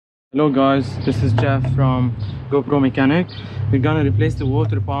Hello guys, this is Jeff from GoPro Mechanic. We're gonna replace the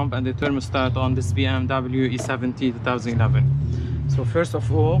water pump and the thermostat on this BMW E70 2011. So first of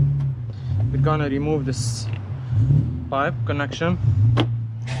all, we're gonna remove this pipe connection.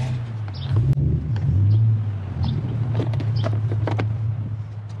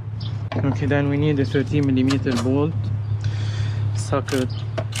 Okay, then we need a 30mm bolt socket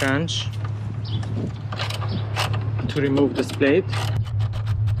wrench to remove this plate.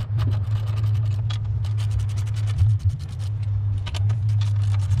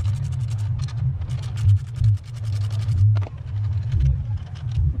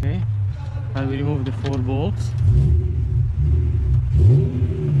 Okay, and we remove the 4 bolts.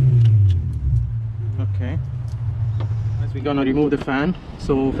 Okay, as we're gonna remove the fan.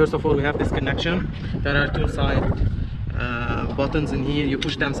 So first of all, we have this connection. There are 2 side buttons in here. You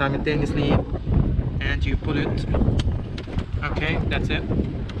push them simultaneously and you pull it. Okay, that's it.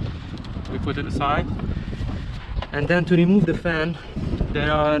 We put it aside. And then to remove the fan,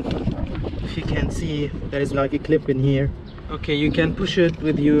 there are, if you can see, there is like a clip in here. Okay, you can push it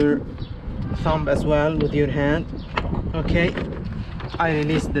with your thumb as well, with your hand. Okay, I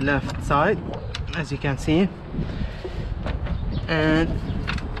released the left side, as you can see, and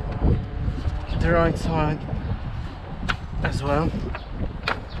the right side as well.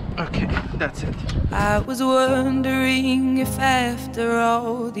 Okay, that's it. I was wondering if after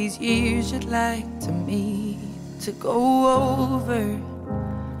all these years you'd like to me to go over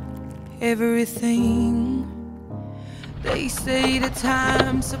everything. They say the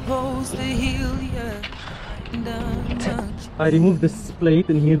time's supposed to heal you. I removed this plate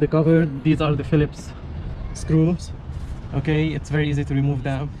in here, the cover. These are the Phillips screws. Okay, it's very easy to remove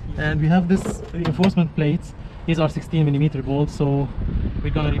them. And we have this reinforcement plates. These are 16mm bolts, so we're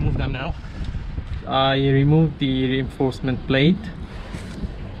gonna remove them now. I removed the reinforcement plate,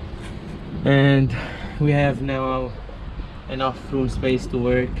 and we have now enough room space to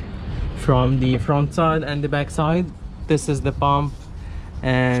work from the front side and the back side. This is the pump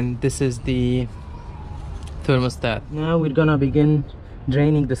and this is the thermostat. Now we're gonna begin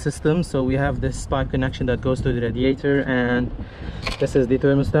draining the system. So we have this pipe connection that goes to the radiator, and this is the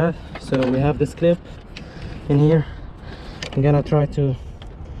thermostat. So we have this clip in here. I'm gonna try to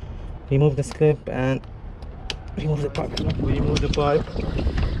remove this clip and remove the pipe. We remove the pipe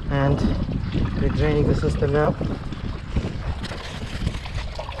and we're draining the system now.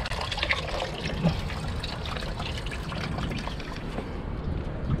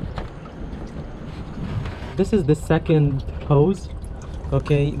 This is the second hose.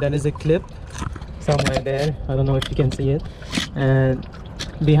 Okay, there is a clip somewhere there. I don't know if you can see it. And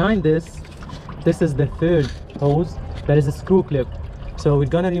behind this is the third hose. There is a screw clip. So we're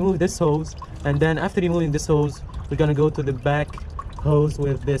gonna remove this hose, and then after removing this hose, we're gonna go to the back hose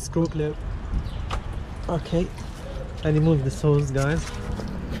with the screw clip. Okay, I removed this hose, guys.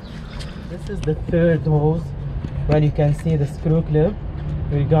 This is the third hose where you can see the screw clip.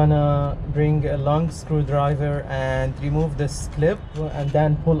 We're gonna bring a long screwdriver and remove this clip and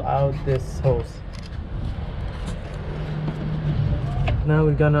then pull out this hose. Now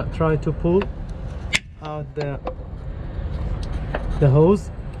we're gonna try to pull out the hose.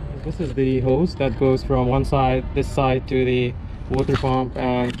 This is the hose that goes from one side, this side, to the water pump,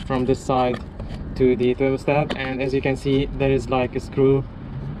 and from this side to the thermostat. And as you can see, there is like a screw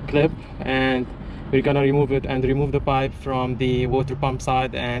clip, and we're gonna remove it and remove the pipe from the water pump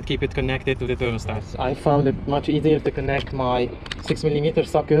side and keep it connected to the thermostat. I found it much easier to connect my 6mm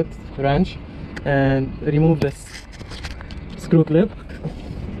socket wrench and remove this screw clip.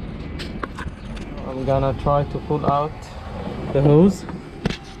 I'm gonna try to pull out the hose.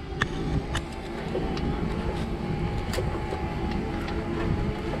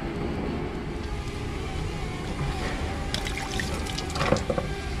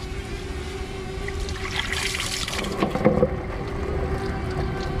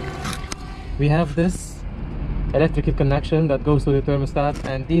 We have this electrical connection that goes to the thermostat,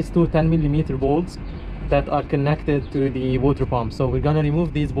 and these 2 10mm bolts that are connected to the water pump. So we're gonna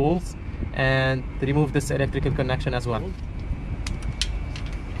remove these bolts and remove this electrical connection as well.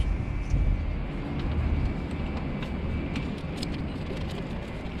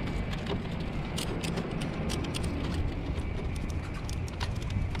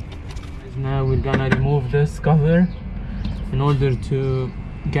 Now we're gonna remove this cover in order to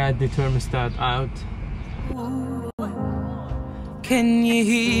get the thermostat out. Can you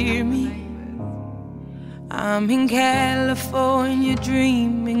hear me? I'm in California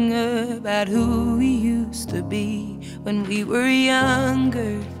dreaming about who we used to be when we were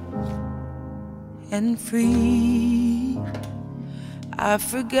younger and free. I've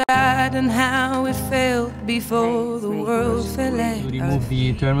forgotten how it felt before the world fell at our Remove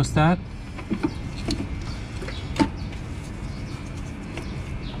the thermostat.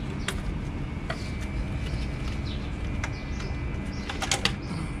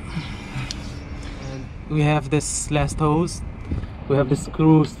 And we have this last hose. We have the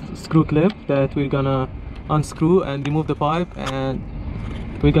screw clip that we're gonna unscrew and remove the pipe, and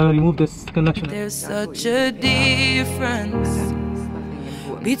we're gonna remove this connection. There's such a difference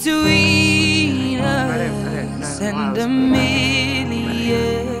between us and a million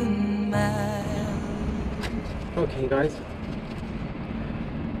miles. Okay guys,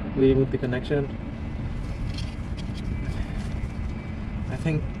 we remove the connection. I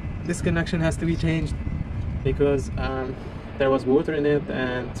think this connection has to be changed because there was water in it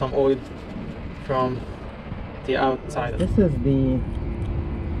and some oil from the outside. This is the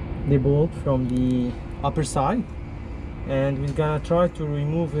bolt from the upper side, and we're gonna try to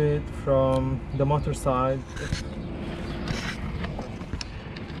remove it from the motor side.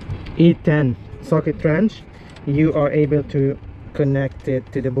 E10 socket wrench, you are able to connect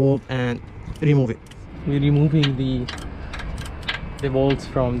it to the bolt and remove it. We're removing the bolts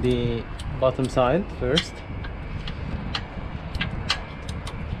from the bottom side first.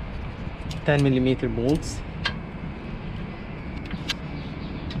 10mm bolts.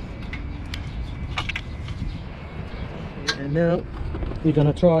 And now we're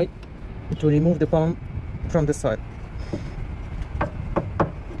gonna try to remove the pump from the side.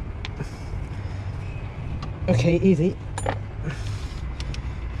 Okay, easy.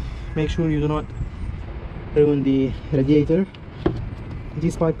 Make sure you do not ruin the radiator.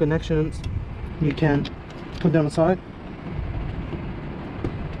 These pipe connections, you can put them aside.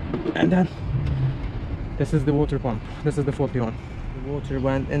 And then this is the water pump. This is the 41. The water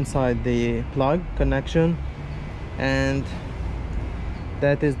went inside the plug connection, and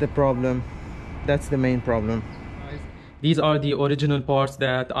that is the problem. That's the main problem. These are the original parts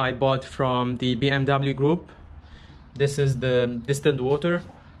that I bought from the BMW group. This is the distilled water.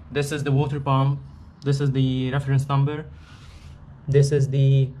 This is the water pump. This is the reference number. This is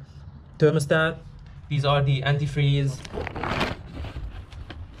the thermostat. These are the antifreeze.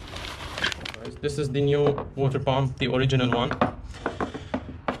 This is the new water pump, the original one.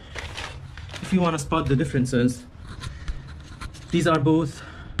 If you want to spot the differences, these are both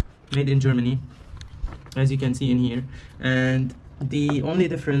made in Germany, as you can see in here, and the only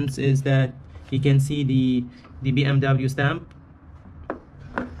difference is that you can see the BMW stamp.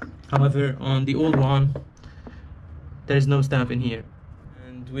 However, on the old one, there is no stamp in here.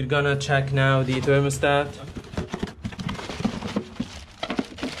 And we're gonna check now the thermostat.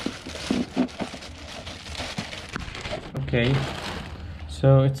 Okay,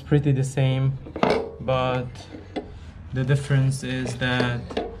 so it's pretty the same, but the difference is that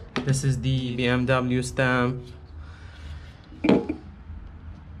this is the BMW stamp.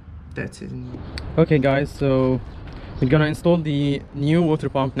 That's it. Okay guys, so we're gonna install the new water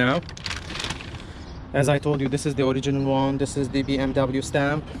pump now. As I told you, this is the original one. This is the BMW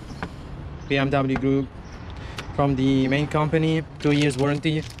stamp, BMW group from the main company, 2 years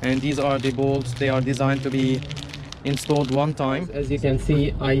warranty. And these are the bolts. They are designed to be installed one time. As you can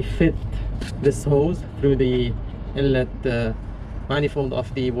see, I fit this hose through the inlet manifold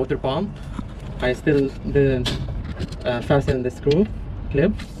of the water pump. I still didn't fasten the screw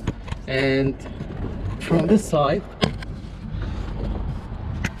clip, and from this side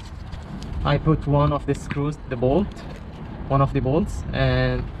I put one of the screws, one of the bolts,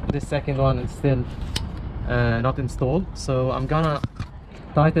 and the second one is still not installed. So I'm gonna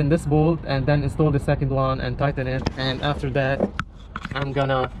tighten this bolt and then install the second one and tighten it, and after that I'm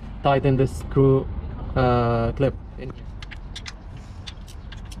gonna tighten the screw clip in here.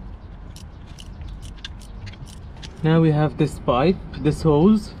 Now we have this pipe, this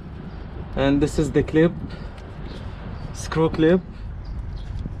hose, and this is the clip, screw clip.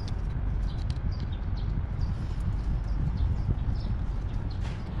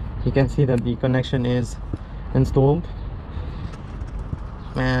 You can see that the connection is installed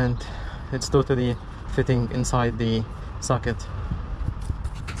and it's totally fitting inside the socket.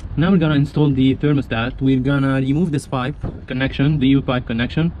 Now we're gonna install the thermostat. We're gonna remove this pipe connection, the U pipe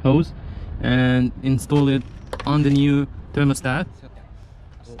connection hose, and install it on the new thermostat.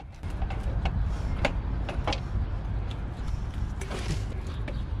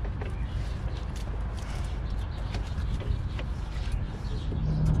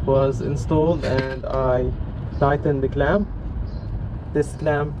 Was installed, and I tightened the clamp. This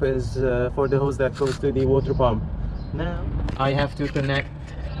clamp is for the hose that goes to the water pump. Now I have to connect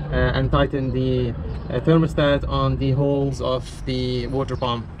and tighten the thermostat on the holes of the water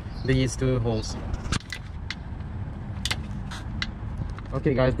pump, these two holes.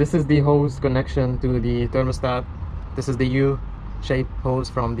 Okay guys, this is the hose connection to the thermostat. This is the U-shaped hose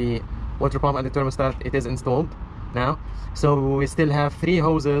from the water pump and the thermostat. It is installed now, so we still have 3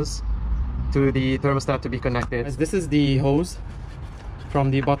 hoses to the thermostat to be connected. This is the hose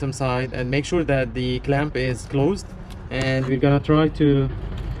from the bottom side, and make sure that the clamp is closed, and we're gonna try to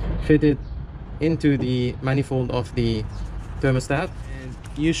fit it into the manifold of the thermostat, and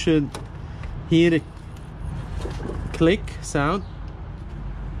you should hear a click sound.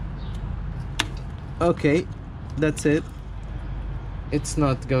 Okay, that's it. It's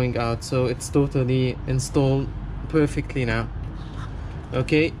not going out, so it's totally installed perfectly now.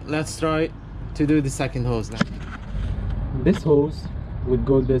 Okay, let's try to do the second hose now. This hose would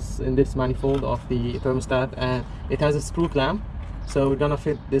go in this manifold of the thermostat, and it has a screw clamp, so we're gonna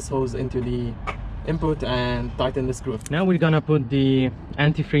fit this hose into the input and tighten the screw. Now we're gonna put the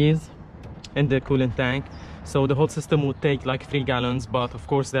antifreeze in the coolant tank, so the whole system would take like 3 gallons, but of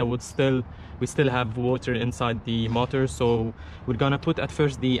course there would we still have water inside the motor, so we're gonna put at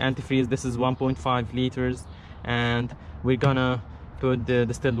first the antifreeze. This is 1.5 liters, and we're gonna put the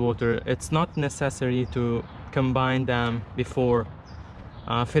distilled water. It's not necessary to combine them before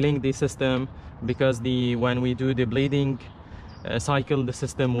filling the system, because when we do the bleeding cycle, the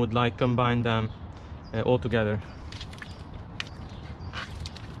system would like combine them all together.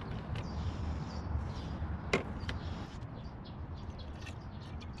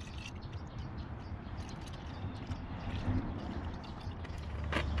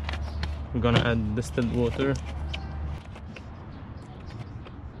 We're gonna add distilled water.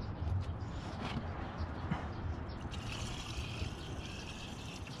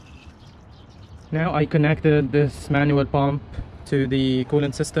 Now I connected this manual pump to the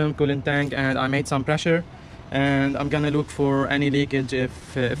coolant tank, and I made some pressure, and I'm gonna look for any leakage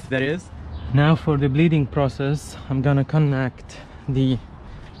if there is. Now for the bleeding process, I'm gonna connect the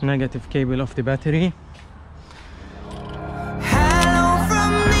negative cable of the battery.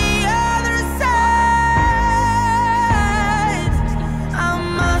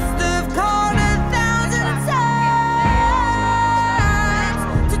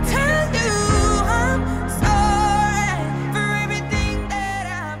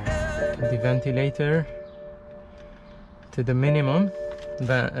 Ventilator to the minimum,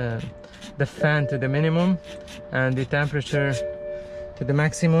 the fan to the minimum, and the temperature to the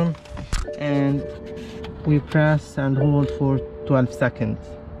maximum, and we press and hold for 12 seconds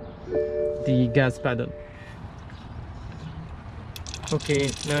the gas pedal. Okay,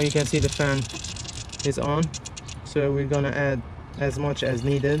 now you can see the fan is on, so we're gonna add as much as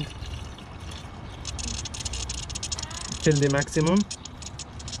needed till the maximum.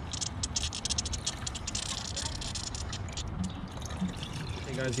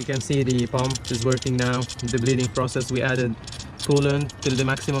 As you can see, the pump is working now. The bleeding process, we added coolant till the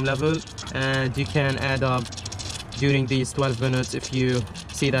maximum level, and you can add up during these 12 minutes if you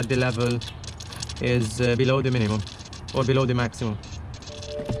see that the level is below the minimum or below the maximum.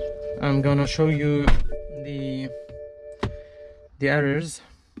 I'm gonna show you the errors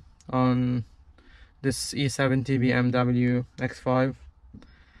on this E70 BMW X5,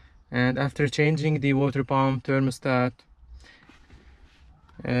 and after changing the water pump thermostat,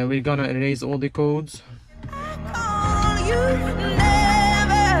 we're gonna erase all the codes.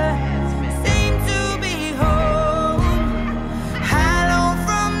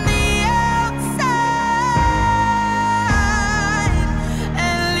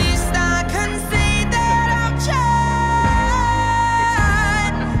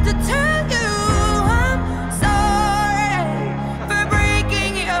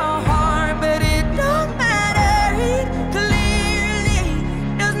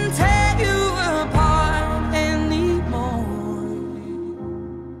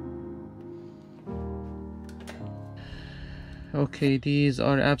 Okay, these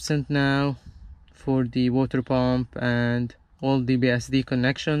are absent now for the water pump and all the BSD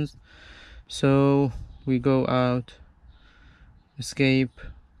connections. So we go out, escape,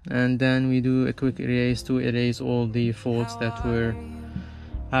 and then we do a quick erase to erase all the faults that were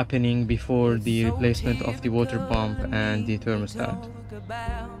happening before the replacement of the water pump and the thermostat.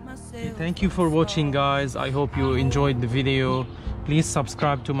 Thank you for watching, guys. I hope you enjoyed the video. Please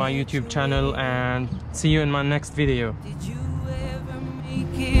subscribe to my YouTube channel, and see you in my next video.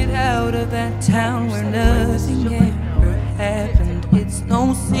 Get out of that town where nothing ever happened. It's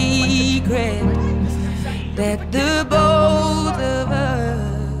no secret that the both of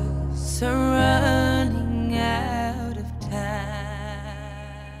us are running.